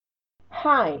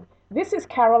Hi, this is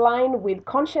Caroline with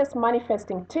Conscious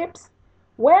Manifesting Tips,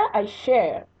 where I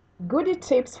share goody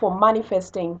tips for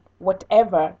manifesting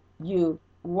whatever you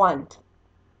want.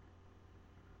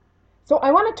 So, I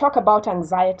want to talk about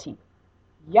anxiety.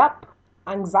 Yup,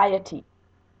 anxiety.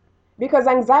 Because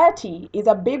anxiety is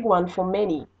a big one for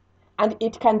many, and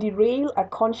it can derail a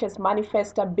conscious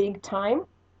manifester big time,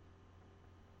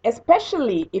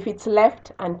 especially if it's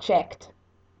left unchecked.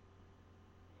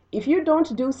 If you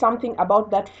don't do something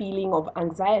about that feeling of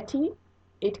anxiety,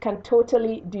 it can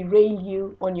totally derail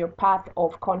you on your path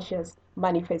of conscious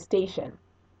manifestation.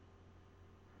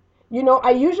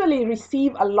 I usually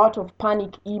receive a lot of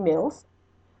panic emails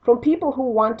from people who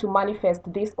want to manifest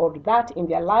this or that in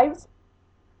their lives.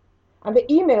 And the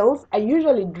emails are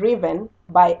usually driven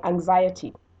by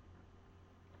anxiety.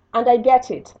 And I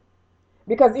get it,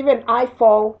 because even I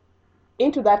fall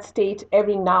into that state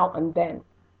every now and then.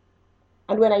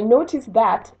 And when I notice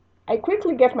that, I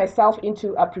quickly get myself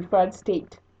into a preferred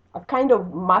state. I've kind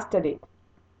of mastered it.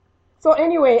 So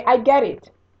anyway, I get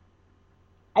it.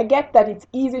 I get that it's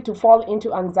easy to fall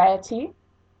into anxiety,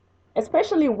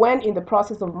 especially when in the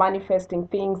process of manifesting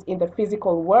things in the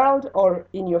physical world or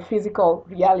in your physical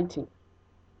reality.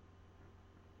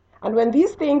 And when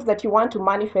these things that you want to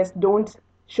manifest don't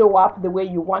show up the way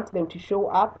you want them to show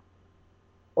up,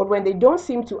 or when they don't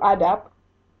seem to add up,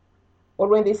 or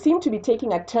when they seem to be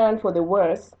taking a turn for the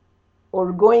worse,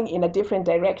 or going in a different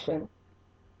direction,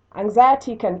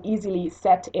 anxiety can easily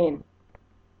set in.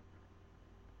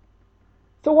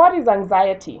 So what is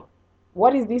anxiety?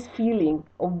 What is this feeling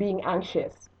of being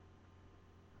anxious?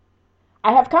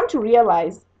 I have come to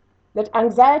realize that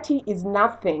anxiety is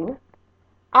nothing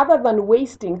other than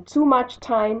wasting too much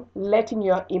time letting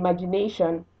your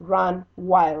imagination run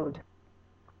wild.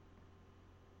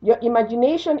 Your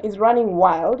imagination is running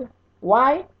wild.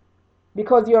 Why?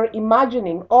 Because you're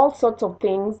imagining all sorts of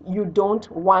things you don't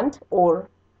want or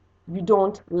you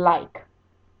don't like.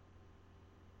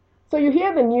 So you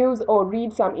hear the news or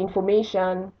read some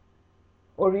information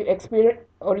or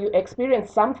you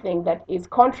experience something that is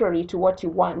contrary to what you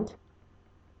want,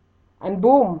 and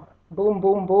boom, boom,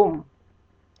 boom, boom.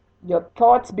 Your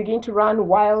thoughts begin to run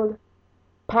wild,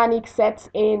 panic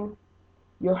sets in,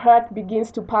 your heart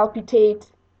begins to palpitate,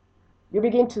 you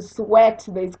begin to sweat,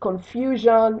 there's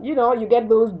confusion, you get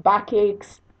those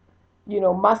backaches,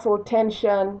 muscle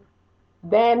tension.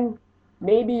 Then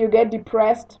maybe you get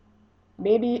depressed,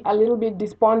 maybe a little bit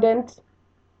despondent,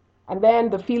 and then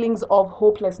the feelings of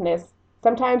hopelessness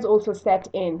sometimes also set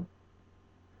in.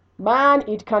 Man,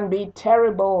 it can be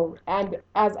terrible. And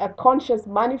as a conscious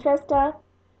manifester,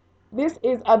 this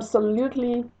is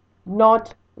absolutely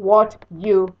not what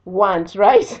you want,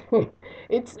 right?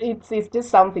 it's just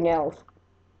something else.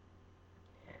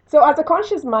 So as a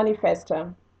conscious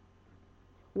manifester,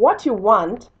 what you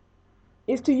want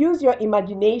is to use your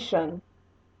imagination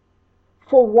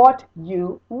for what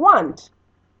you want.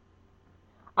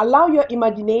 Allow your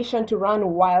imagination to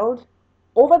run wild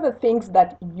over the things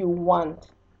that you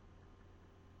want.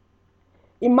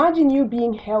 Imagine you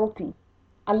being healthy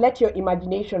and let your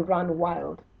imagination run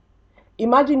wild.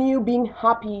 Imagine you being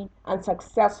happy and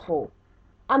successful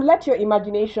and let your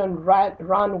imagination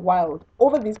run wild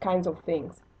over these kinds of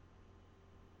things.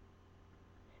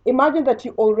 Imagine that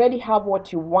you already have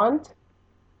what you want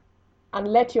and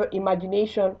let your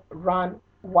imagination run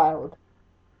wild.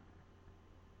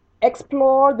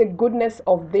 Explore the goodness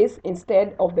of this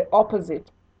instead of the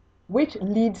opposite, which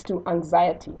leads to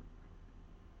anxiety.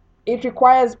 It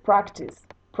requires practice,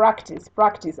 practice,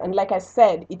 practice. And like I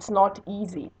said, it's not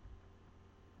easy.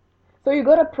 So you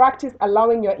got to practice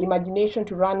allowing your imagination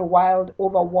to run wild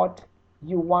over what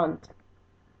you want.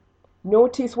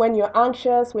 Notice when you're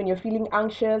anxious, when you're feeling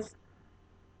anxious,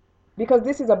 because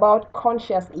this is about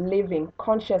conscious living,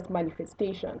 conscious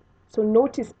manifestation. So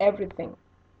notice everything.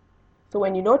 So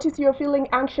when you notice you're feeling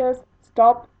anxious,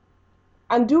 stop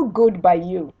and do good by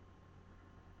you.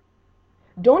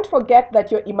 Don't forget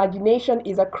that your imagination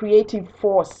is a creative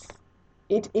force.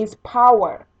 It is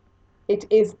power. It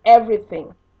is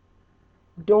everything.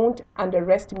 Don't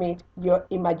underestimate your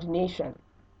imagination.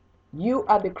 You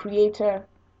are the creator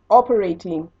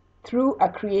operating through a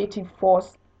creative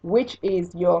force, which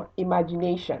is your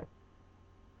imagination.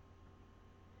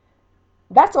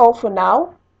 That's all for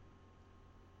now.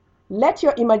 Let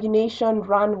your imagination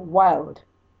run wild.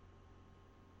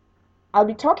 I'll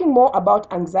be talking more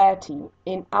about anxiety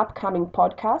in upcoming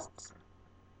podcasts,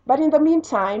 but in the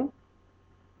meantime,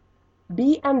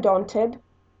 be undaunted,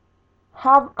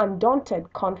 have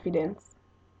undaunted confidence,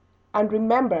 and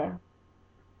remember,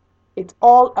 it's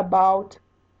all about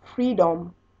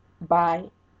freedom by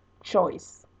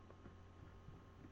choice.